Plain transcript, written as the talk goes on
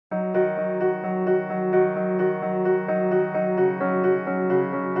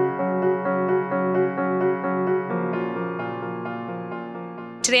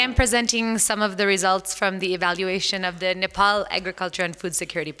today I'm presenting some of the results from the evaluation of the Nepal Agriculture and Food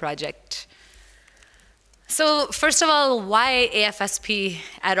Security Project. So first of all, why AFSP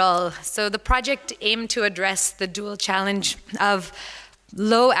at all? So the project aimed to address the dual challenge of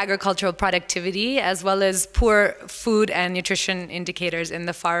low agricultural productivity as well as poor food and nutrition indicators in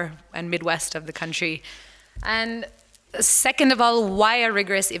the far and Midwest of the country. And second of all, why a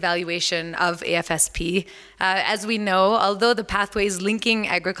rigorous evaluation of AFSP? As we know, although the pathways linking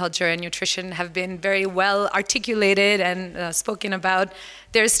agriculture and nutrition have been very well articulated and spoken about,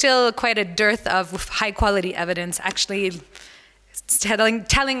 there's still quite a dearth of high quality evidence actually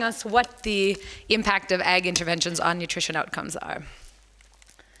telling us what the impact of ag interventions on nutrition outcomes are.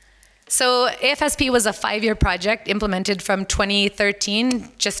 So AFSP was a 5-year project implemented from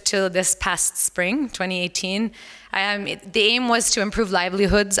 2013 just till this past spring, 2018. The aim was to improve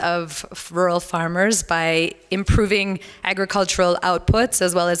livelihoods of rural farmers by improving agricultural outputs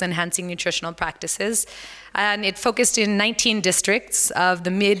as well as enhancing nutritional practices. And it focused in 19 districts of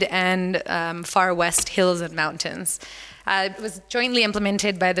the mid and far west hills and mountains. It was jointly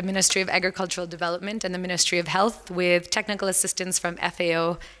implemented by the Ministry of Agricultural Development and the Ministry of Health with technical assistance from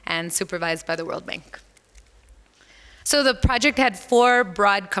FAO and supervised by the World Bank. So the project had 4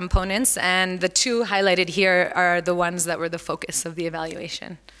 broad components, and the 2 highlighted here are the ones that were the focus of the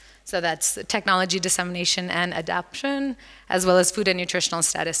evaluation. So that's technology dissemination and adoption, as well as food and nutritional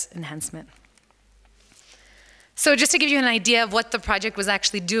status enhancement. So just to give you an idea of what the project was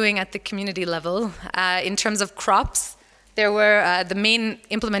actually doing at the community level, in terms of crops, there were, the main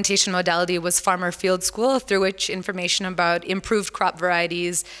implementation modality was farmer field school, through which information about improved crop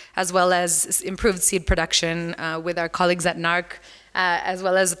varieties, as well as improved seed production with our colleagues at NARC, as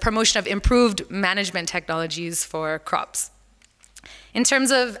well as promotion of improved management technologies for crops. In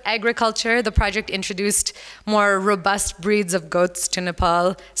terms of agriculture, the project introduced more robust breeds of goats to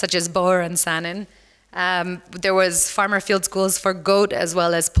Nepal, such as Boer and Sanin. There was farmer field schools for goat as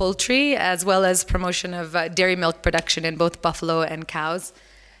well as poultry, as well as promotion of dairy milk production in both buffalo and cows.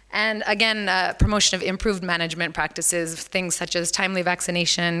 And again, promotion of improved management practices, things such as timely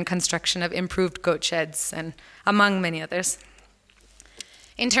vaccination, construction of improved goat sheds, and among many others.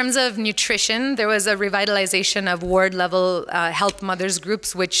 In terms of nutrition, there was a revitalization of ward-level health mothers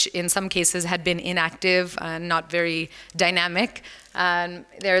groups, which in some cases had been inactive and not very dynamic.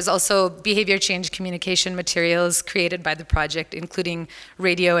 There's also behavior change communication materials created by the project, including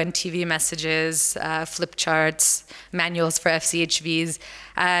radio and TV messages, flip charts, manuals for FCHVs,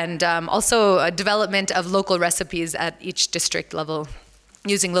 and also a development of local recipes at each district level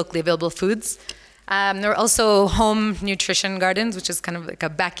using locally available foods. There were also home nutrition gardens, which is kind of like a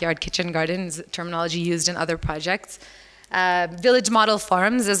backyard kitchen garden, is terminology used in other projects. Village model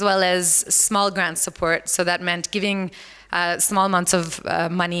farms, as well as small grant support. So that meant giving small amounts of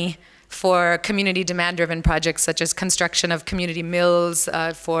money for community demand-driven projects, such as construction of community mills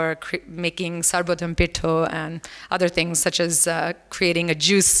for making sarbotam pito and other things, such as creating a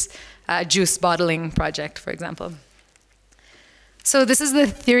juice bottling project, for example. So this is the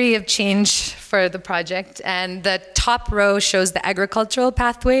theory of change for the project, and the top row shows the agricultural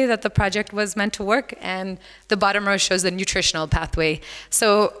pathway that the project was meant to work, and the bottom row shows the nutritional pathway.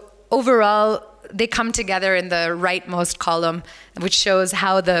 So overall, they come together in the rightmost column, which shows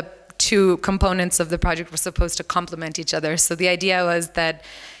how the 2 components of the project were supposed to complement each other. So the idea was that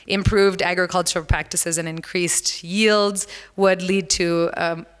improved agricultural practices and increased yields would lead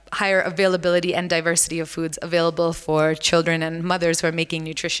to higher availability and diversity of foods available for children and mothers who are making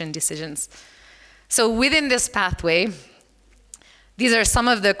nutrition decisions. So within this pathway, these are some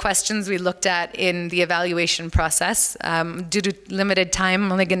of the questions we looked at in the evaluation process. Due to limited time,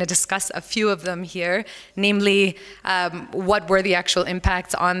 I'm only going to discuss a few of them here, namely what were the actual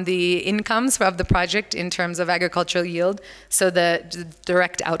impacts on the incomes of the project in terms of agricultural yield, so the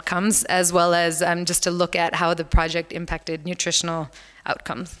direct outcomes, as well as just to look at how the project impacted nutritional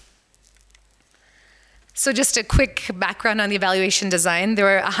outcomes. So just a quick background on the evaluation design. There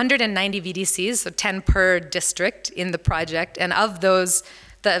were 190 VDCs, so 10 per district in the project, and of those,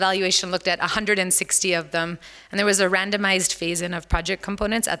 the evaluation looked at 160 of them, and there was a randomized phase-in of project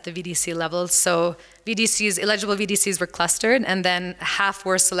components at the VDC level. So VDCs, eligible VDCs were clustered, and then half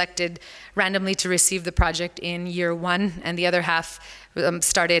were selected randomly to receive the project in year 1, and the other half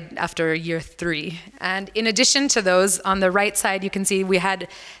started after year 3. And in addition to those, on the right side, you can see we had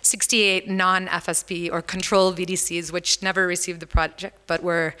 68 non-FSP or control VDCs, which never received the project, but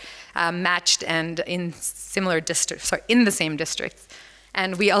were matched and in similar districts, sorry, in the same districts.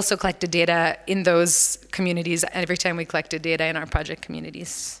 And we also collected data in those communities every time we collected data in our project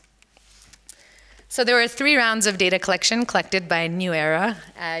communities. So there were 3 rounds of data collection collected by New Era.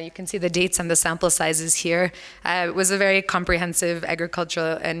 You can see the dates and the sample sizes here. It was a very comprehensive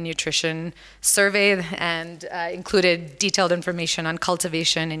agricultural and nutrition survey and included detailed information on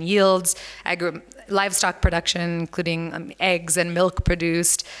cultivation and yields, livestock production, including eggs and milk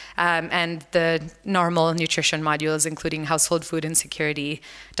produced, and the normal nutrition modules, including household food insecurity,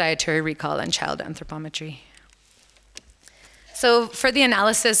 dietary recall, and child anthropometry. So for the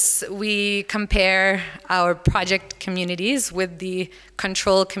analysis, we compare our project communities with the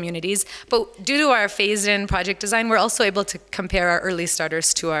control communities. But due to our phased-in project design, we're also able to compare our early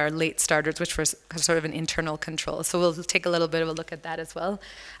starters to our late starters, which were sort of an internal control. So we'll take a little bit of a look at that as well.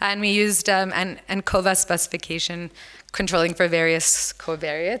 And we used an ANCOVA specification controlling for various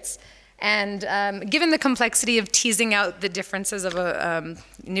covariates. And given the complexity of teasing out the differences of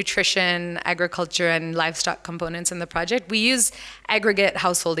nutrition, agriculture, and livestock components in the project, we use aggregate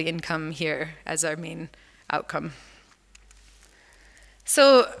household income here as our main outcome.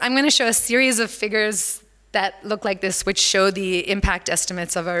 So I'm going to show a series of figures that look like this, which show the impact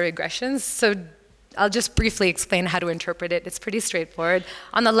estimates of our regressions. So I'll just briefly explain how to interpret it. It's pretty straightforward.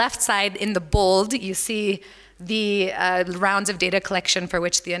 On the left side, in the bold, you see the rounds of data collection for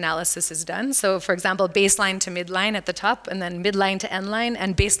which the analysis is done. So for example, baseline to midline at the top, and then midline to endline,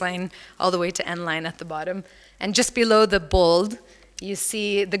 and baseline all the way to endline at the bottom. And just below the bold, you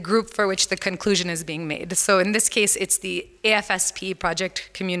see the group for which the conclusion is being made. So in this case, it's the AFSP project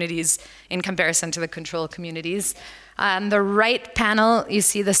communities in comparison to the control communities. On the right panel, you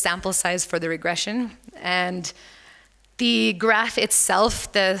see the sample size for the regression. And the graph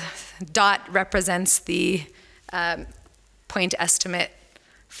itself, the dot represents the point estimate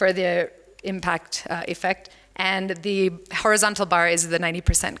for the impact effect, and the horizontal bar is the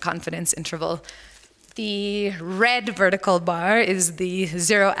 90% confidence interval. The red vertical bar is the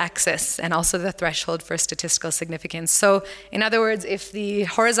 0 axis and also the threshold for statistical significance. So in other words, if the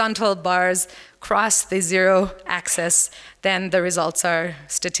horizontal bars cross the 0 axis, then the results are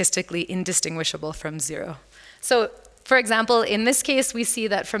statistically indistinguishable from 0. So for example, in this case, we see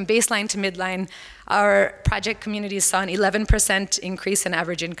that from baseline to midline, our project communities saw an 11% increase in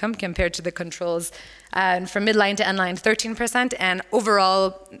average income compared to the controls, and from midline to endline, 13%, and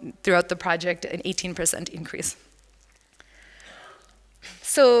overall, throughout the project, an 18% increase.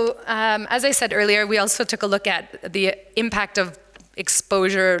 So, as I said earlier, we also took a look at the impact of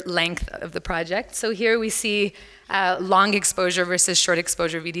exposure length of the project. So here we see long exposure versus short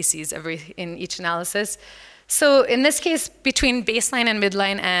exposure VDCs in each analysis. So in this case, between baseline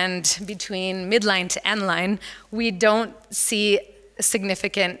and between midline to endline, we don't see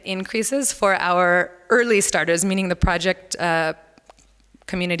significant increases for our early starters, meaning the project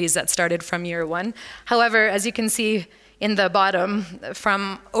communities that started from year 1. However, as you can see in the bottom,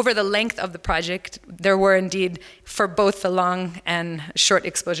 from over the length of the project, there were indeed, for both the long and short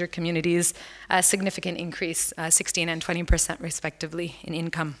exposure communities, a significant increase, 16 and 20% respectively, in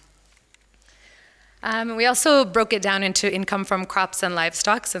income. We also broke it down into income from crops and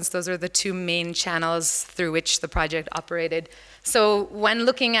livestock, since those are the 2 main channels through which the project operated. So when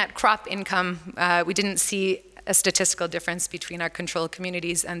looking at crop income, we didn't see a statistical difference between our control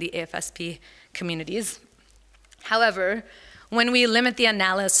communities and the AFSP communities. However, when we limit the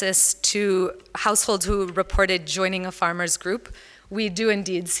analysis to households who reported joining a farmer's group, we do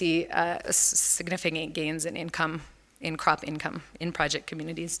indeed see significant gains in income, in crop income, in project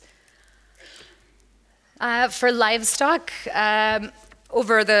communities. For livestock,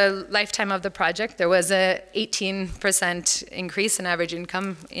 over the lifetime of the project, there was an 18% increase in average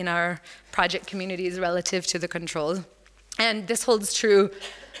income in our project communities relative to the control. And this holds true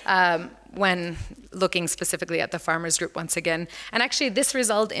when looking specifically at the farmers group once again. And actually, this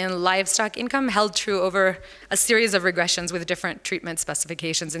result in livestock income held true over a series of regressions with different treatment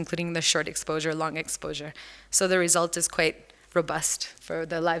specifications, including the short exposure, long exposure. So the result is quite robust for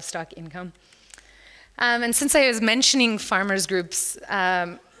the livestock income. And since I was mentioning farmers groups,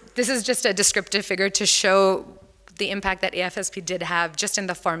 this is just a descriptive figure to show the impact that AFSP did have just in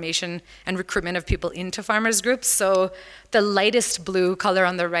the formation and recruitment of people into farmers groups. So the lightest blue color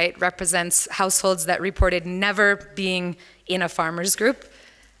on the right represents households that reported never being in a farmers group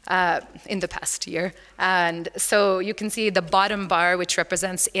in the past year. And so you can see the bottom bar, which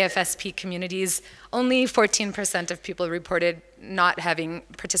represents AFSP communities, only 14% of people reported not having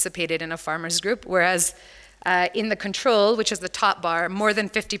participated in a farmers group, whereas in the control, which is the top bar, more than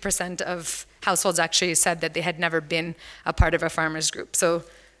 50% of households actually said that they had never been a part of a farmers group. So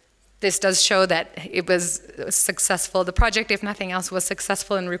this does show that it was successful. The project, if nothing else, was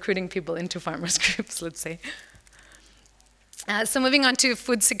successful in recruiting people into farmers groups, let's say. So moving on to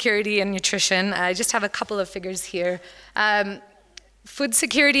food security and nutrition, I just have a couple of figures here. Food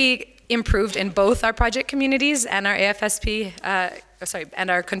security improved in both our project communities and our AFSP, and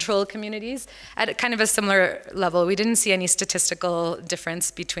our control communities at kind of a similar level. We didn't see any statistical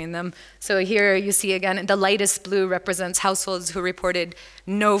difference between them. So here you see again, the lightest blue represents households who reported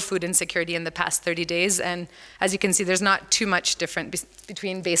no food insecurity in the past 30 days. And as you can see, there's not too much difference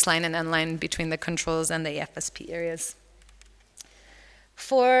between baseline and endline between the controls and the AFSP areas.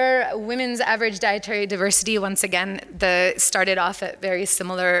 For women's average dietary diversity, once again, started off at very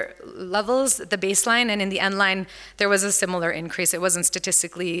similar levels, the baseline, and in the end line, there was a similar increase. It wasn't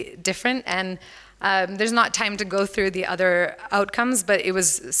statistically different, and there's not time to go through the other outcomes, but it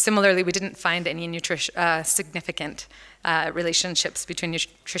was similarly, we didn't find any significant relationships between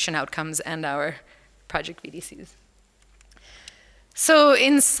nutrition outcomes and our project VDCs. So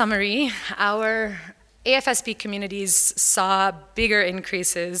in summary, our AFSP communities saw bigger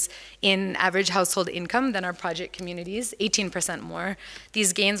increases in average household income than our project communities, 18% more.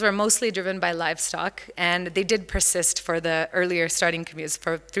 These gains were mostly driven by livestock, and they did persist for the earlier starting communities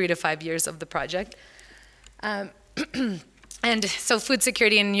for 3 to 5 years of the project. And so food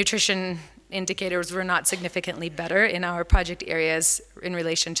security and nutrition indicators were not significantly better in our project areas in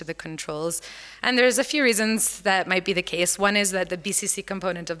relation to the controls. And there's a few reasons that might be the case. One is that the BCC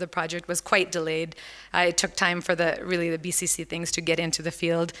component of the project was quite delayed. It took time for the BCC things to get into the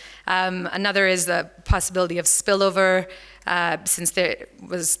field. Another is the possibility of spillover, since there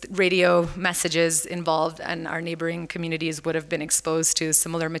was radio messages involved and our neighboring communities would have been exposed to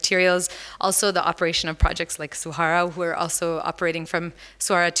similar materials. Also the operation of projects like Suhara, who are also operating from,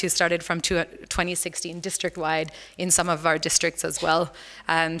 Suhara 2 started from 2016 district-wide in some of our districts as well.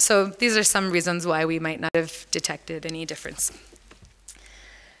 So these are some reasons why we might not have detected any difference.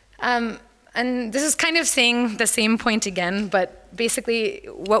 And this is kind of saying the same point again, but basically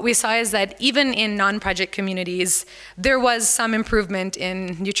what we saw is that even in non-project communities, there was some improvement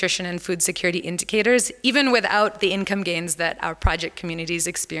in nutrition and food security indicators, even without the income gains that our project communities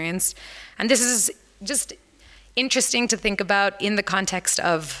experienced. And this is just interesting to think about in the context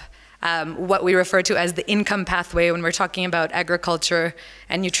of what we refer to as the income pathway when we're talking about agriculture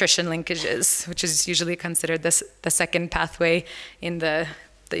and nutrition linkages, which is usually considered the second pathway in the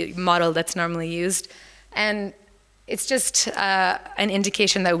model that's normally used. And it's just an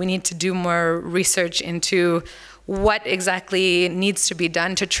indication that we need to do more research into what exactly needs to be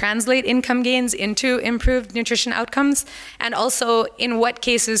done to translate income gains into improved nutrition outcomes, and also in what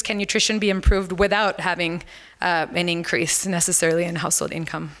cases can nutrition be improved without having an increase necessarily in household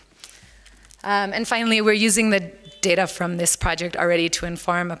income. And finally, we're using the data from this project already to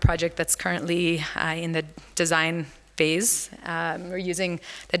inform a project that's currently in the design phase. We're using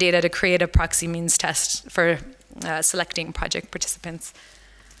the data to create a proxy means test for selecting project participants.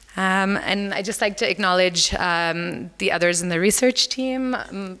 And I'd just like to acknowledge the others in the research team,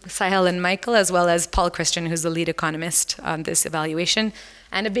 Sahel and Michael, as well as Paul Christian, who's the lead economist on this evaluation.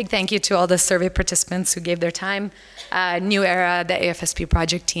 And a big thank you to all the survey participants who gave their time, New Era, the AFSP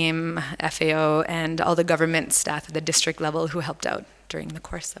project team, FAO, and all the government staff at the district level who helped out during the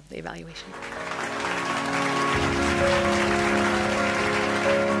course of the evaluation.